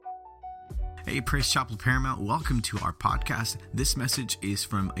Hey, Praise Chapel Paramount, welcome to our podcast. This message is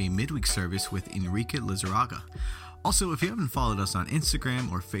from a midweek service with Enrique Lizarraga. Also, if you haven't followed us on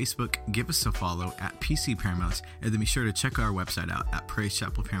Instagram or Facebook, give us a follow at PC Paramount, and then be sure to check our website out at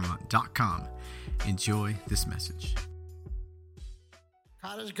praisechapelparamount.com. Enjoy this message.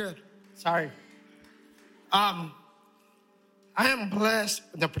 God is good. Sorry. I am blessed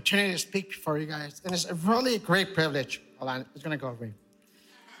with the opportunity to speak before you guys, and it's really a great privilege. Hold on, it's gonna go away.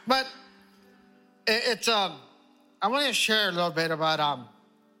 But I want to share a little bit about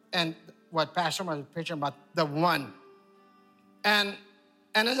and what Pastor was preaching about, the one. And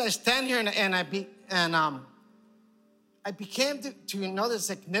as I stand here and I became to know the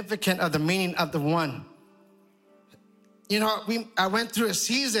significance of the meaning of the one. You know, I went through a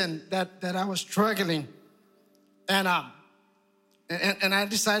season that I was struggling, and I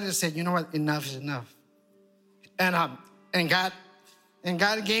decided to say, you know what, enough is enough. And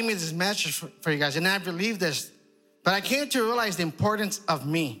God gave me this message for you guys, and I believe this. But I came to realize the importance of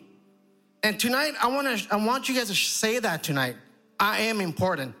me. And tonight, I want you guys to say that tonight. I am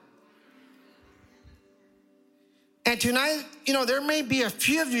important. And tonight, you know, there may be a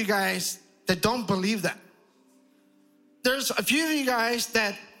few of you guys that don't believe that. There's a few of you guys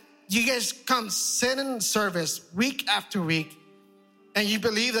that you guys come sit in service week after week, and you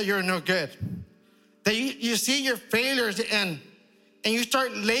believe that you're no good. That you see your failures and you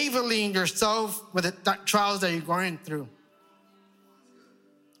start labeling yourself with the trials that you're going through.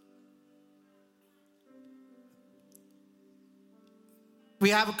 We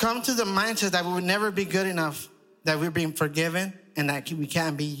have come to the mindset that we would never be good enough, that we're being forgiven, and that we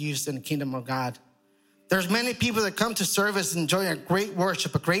can't be used in the kingdom of God. There's many people that come to service and enjoy a great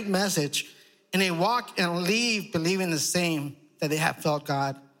worship, a great message, and they walk and leave believing the same, that they have felt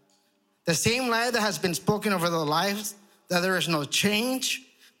God. The same lie that has been spoken over their lives, that there is no change.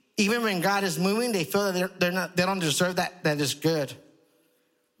 Even when God is moving, they feel that they don't deserve that is good.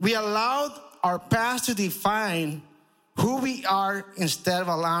 We allowed our past to define who we are instead of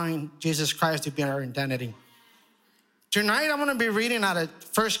allowing Jesus Christ to be our identity. Tonight, I'm going to be reading out of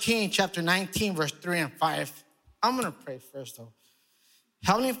 1 Kings chapter 19, verse 3 and 5. I'm going to pray first, though.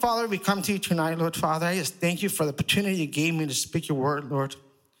 Heavenly Father, we come to you tonight, Lord Father. I just thank you for the opportunity you gave me to speak your word, Lord.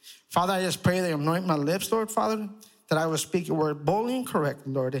 Father, I just pray that you anoint my lips, Lord Father, that I will speak your word boldly and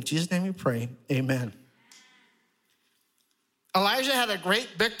correctly, Lord. In Jesus' name we pray, amen. Elijah had a great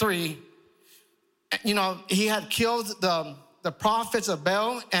victory. You know, he had killed the prophets of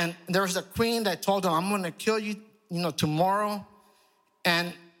Baal, and there was a queen that told him, I'm going to kill you, tomorrow.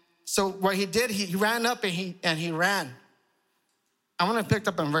 And so what he did, he ran up and he ran. I want to pick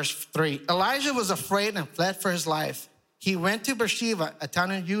up in verse 3. Elijah was afraid and fled for his life. He went to Beersheba, a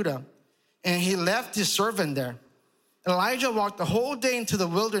town in Judah, and he left his servant there. Elijah walked the whole day into the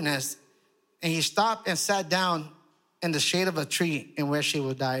wilderness, and he stopped and sat down in the shade of a tree in where she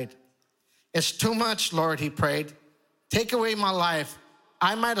would died. It's too much, Lord, he prayed. Take away my life.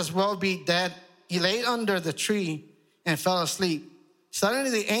 I might as well be dead. He lay under the tree and fell asleep.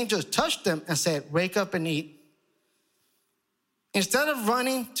 Suddenly the angel touched him and said, wake up and eat. Instead of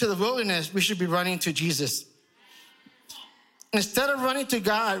running to the wilderness, we should be running to Jesus. Instead of running to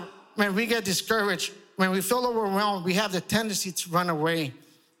God, when we get discouraged, when we feel overwhelmed, we have the tendency to run away.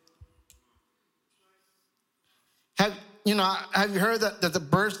 Have you heard that the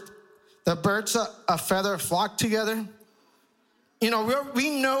birds of feather flock together? We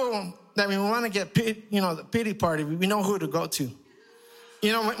know that when we want to get the pity party, we know who to go to.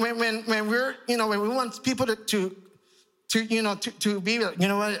 When we want people to be, you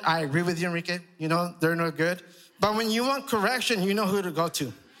know what, I agree with you, Enrique. They're no good. But when you want correction, you know who to go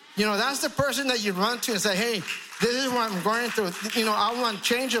to. That's the person that you run to and say, hey, this is what I'm going through. I want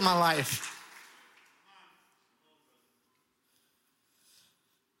change in my life.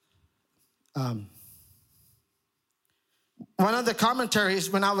 One of the commentaries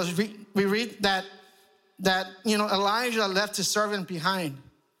when we read that Elijah left his servant behind,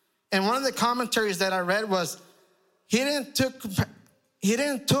 and one of the commentaries that I read was he didn't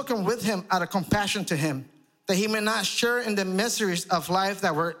took him with him out of compassion to him, that he may not share in the miseries of life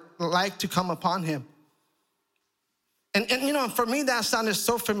that were like to come upon him. And for me that sounded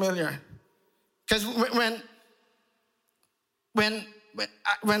so familiar, because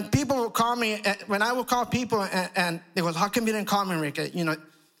when people would call me, when I would call people and they go, how come you didn't call me, Enrique?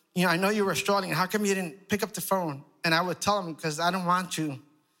 I know you were struggling. How come you didn't pick up the phone? And I would tell them, because I don't want you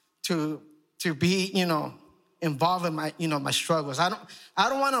to be, involved in my struggles. I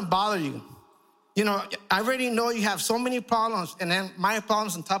don't want to bother you. I already know you have so many problems, and then my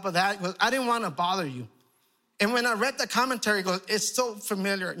problems on top of that, I didn't want to bother you. And when I read the commentary, it goes, it's so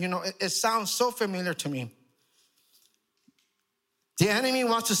familiar. It sounds so familiar to me. The enemy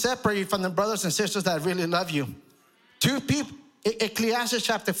wants to separate you from the brothers and sisters that really love you. Two people, Ecclesiastes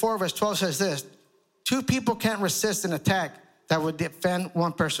chapter 4, verse 12 says this: two people can't resist an attack that would defend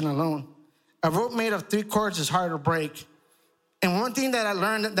one person alone. A rope made of 3 cords is hard to break. And one thing that I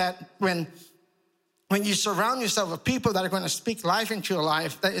learned, that when you surround yourself with people that are going to speak life into your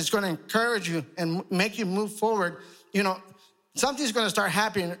life, that is going to encourage you and make you move forward, something's going to start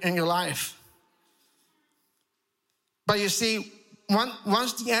happening in your life. But you see,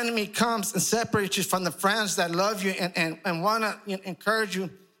 once the enemy comes and separates you from the friends that love you and want to encourage you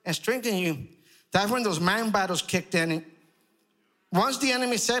and strengthen you, that's when those mind battles kicked in. Once the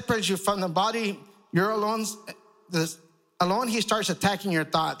enemy separates you from the body, you're alone. Alone, he starts attacking your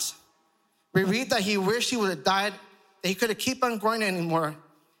thoughts. We read that he wished he would have died, that he could have keep on going anymore.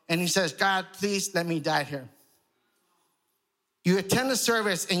 And he says, God, please let me die here. You attend the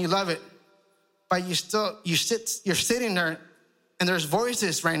service and you love it, but you're sitting there and there's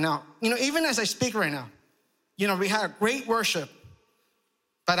voices right now. Even as I speak right now, we had great worship,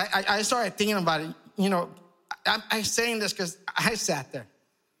 but I started thinking about it. I'm saying this because I sat there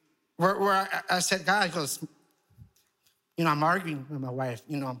where I said, God goes, I'm arguing with my wife,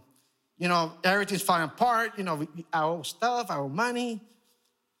 everything's falling apart. I owe stuff, I owe money.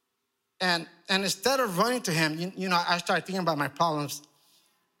 And instead of running to him, I started thinking about my problems.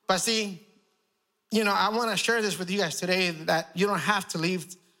 But see, I want to share this with you guys today, that you don't have to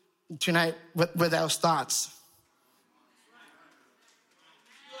leave tonight with those thoughts.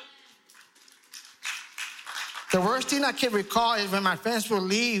 The worst thing I can recall is when my friends would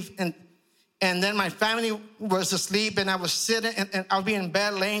leave and then my family was asleep and I was sitting and I would be in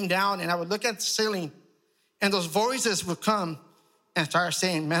bed laying down and I would look at the ceiling and those voices would come and start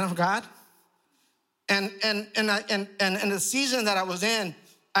saying, man of God. And in the season that I was in,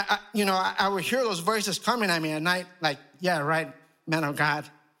 I would hear those voices coming at me at night, like, yeah, right, man of God.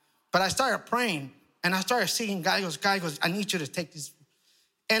 But I started praying and I started seeing God goes, I need you to take this.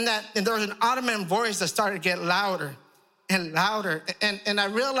 And there was an automatic voice that started to get louder and louder. And I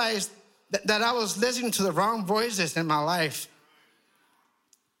realized that I was listening to the wrong voices in my life.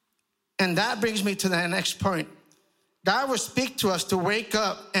 And that brings me to the next point. God will speak to us to wake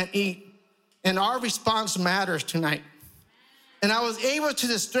up and eat. And our response matters tonight. And I was able to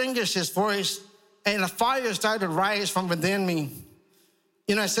distinguish his voice, and a fire started to rise from within me.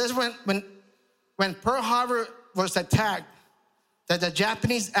 It says when Pearl Harbor was attacked, that the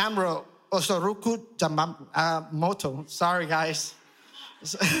Japanese Admiral Osoruku Yamamoto, sorry guys,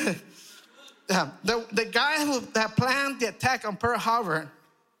 the guy that planned the attack on Pearl Harbor,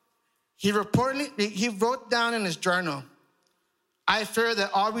 he wrote down in his journal, I fear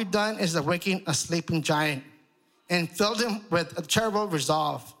that all we've done is awaken a sleeping giant, and filled him with a terrible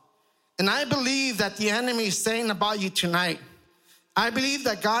resolve. And I believe that the enemy is saying about you tonight, I believe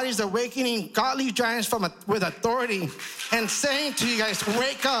that God is awakening godly giants with authority and saying to you guys,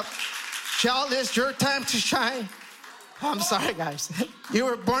 wake up. Child, it's your time to shine. I'm sorry, guys. You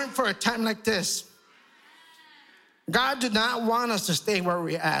were born for a time like this. God did not want us to stay where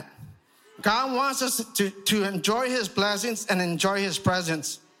we're at. God wants us to enjoy his blessings and enjoy his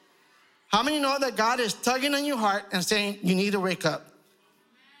presence. How many know that God is tugging on your heart and saying, you need to wake up?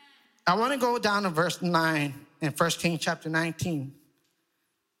 I want to go down to verse 9 in 1 Kings chapter 19.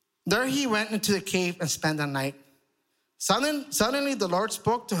 There he went into the cave and spent the night. Suddenly the Lord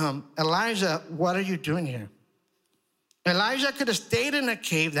spoke to him, Elijah, what are you doing here? Elijah could have stayed in the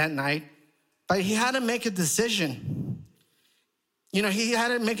cave that night, but he had to make a decision. He had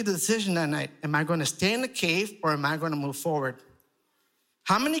to make a decision that night. Am I going to stay in the cave or am I going to move forward?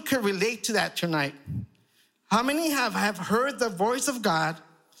 How many could relate to that tonight? How many have heard the voice of God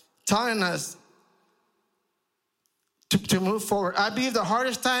telling us to move forward? I believe the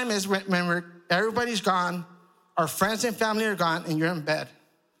hardest time is when everybody's gone, our friends and family are gone, and you're in bed.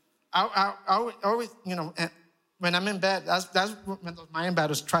 I always, when I'm in bed, that's when those mind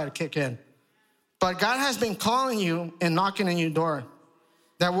battles try to kick in. But God has been calling you and knocking on your door.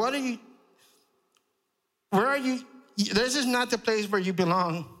 That where are you? This is not the place where you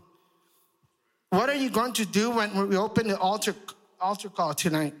belong. What are you going to do when we open the altar call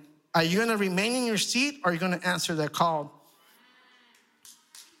tonight? Are you going to remain in your seat or are you going to answer the call?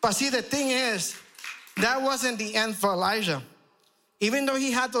 But see, the thing is, that wasn't the end for Elijah. Even though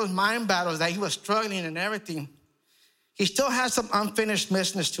he had those mind battles that he was struggling and everything, he still had some unfinished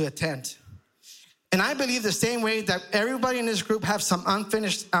business to attend. And I believe the same way that everybody in this group have some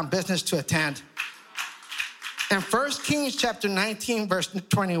unfinished business to attend. And 1 Kings chapter 19, verse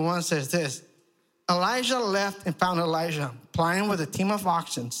 21 says this, Elijah left and found Elijah plying with a team of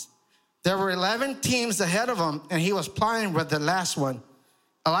oxen. There were 11 teams ahead of him, and he was plying with the last one.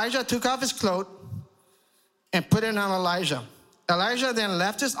 Elijah took off his cloak and put it on Elijah. Elijah then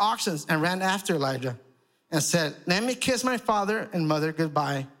left his oxen and ran after Elijah and said, "Let me kiss my father and mother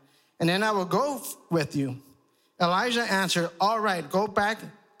goodbye, and then I will go with you." Elijah answered, "All right, go back.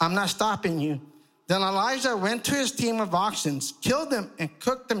 I'm not stopping you." Then Elijah went to his team of oxen, killed them, and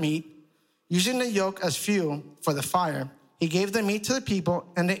cooked the meat, using the yoke as fuel for the fire. He gave the meat to the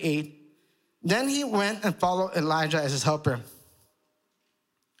people, and they ate. Then he went and followed Elijah as his helper.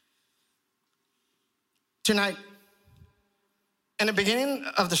 Tonight, in the beginning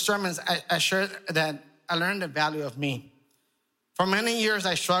of the sermons, I shared that I learned the value of me. For many years,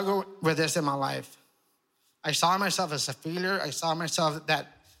 I struggled with this in my life. I saw myself as a failure. I saw myself that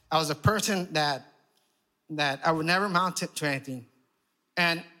I was a person that I would never amount to anything.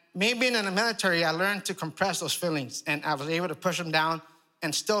 And me being in the military, I learned to compress those feelings, and I was able to push them down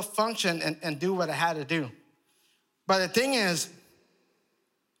and still function and do what I had to do. But the thing is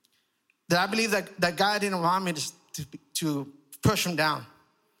that I believe that God didn't want me to push them down.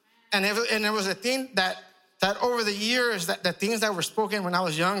 And it was a thing that over the years, that the things that were spoken when I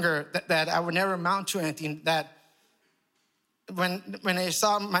was younger, that I would never amount to anything, that when they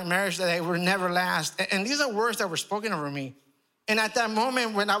saw my marriage, that they would never last. And these are words that were spoken over me. And at that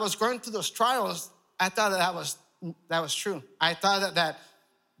moment, when I was going through those trials, I thought that was true. I thought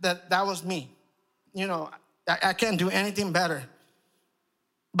that was me. You know, I can't do anything better.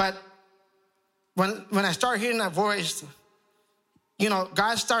 But when I started hearing that voice, you know,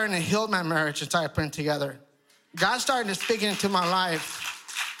 God started to heal my marriage and started putting together. God started to speak into my life.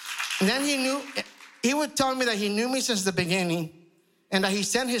 And then he would tell me that he knew me since the beginning, and that he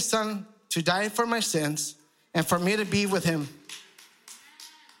sent his son to die for my sins and for me to be with him.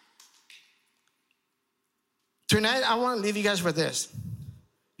 Tonight, I want to leave you guys with this.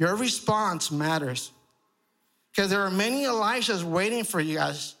 Your response matters. Because there are many Elishas waiting for you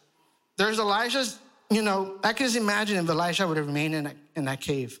guys. There's Elishas, you know, I can just imagine if Elisha would have remained in that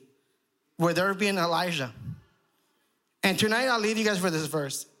cave. Would there be an Elijah? And tonight, I'll leave you guys with this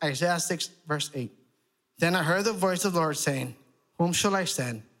verse. Isaiah 6, verse 8. Then I heard the voice of the Lord saying, "Whom shall I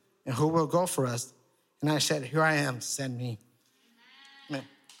send? And who will go for us?" And I said, "Here I am, send me." Amen.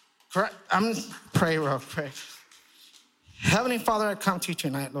 I'm pray real quick. Heavenly Father, I come to you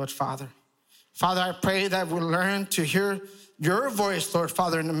tonight, Lord Father. Father, I pray that we'll learn to hear your voice, Lord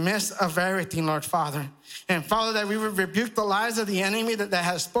Father, in the midst of everything, Lord Father. And Father, that we would rebuke the lies of the enemy that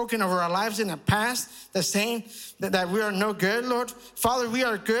has spoken over our lives in the past, the saying that we are no good, Lord. Father, we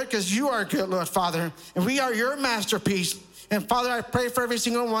are good because you are good, Lord Father. And we are your masterpiece. And Father, I pray for every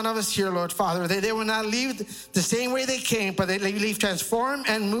single one of us here, Lord Father, that they will not leave the same way they came, but they leave transformed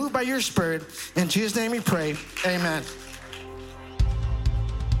and moved by your Spirit. In Jesus' name we pray, amen.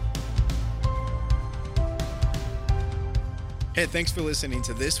 Hey, thanks for listening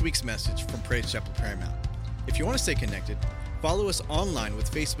to this week's message from Praise Chapel Paramount. If you want to stay connected, follow us online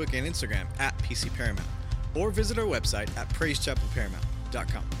with Facebook and Instagram at PC Paramount, or visit our website at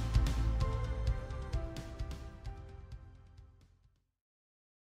praisechapelparamount.com.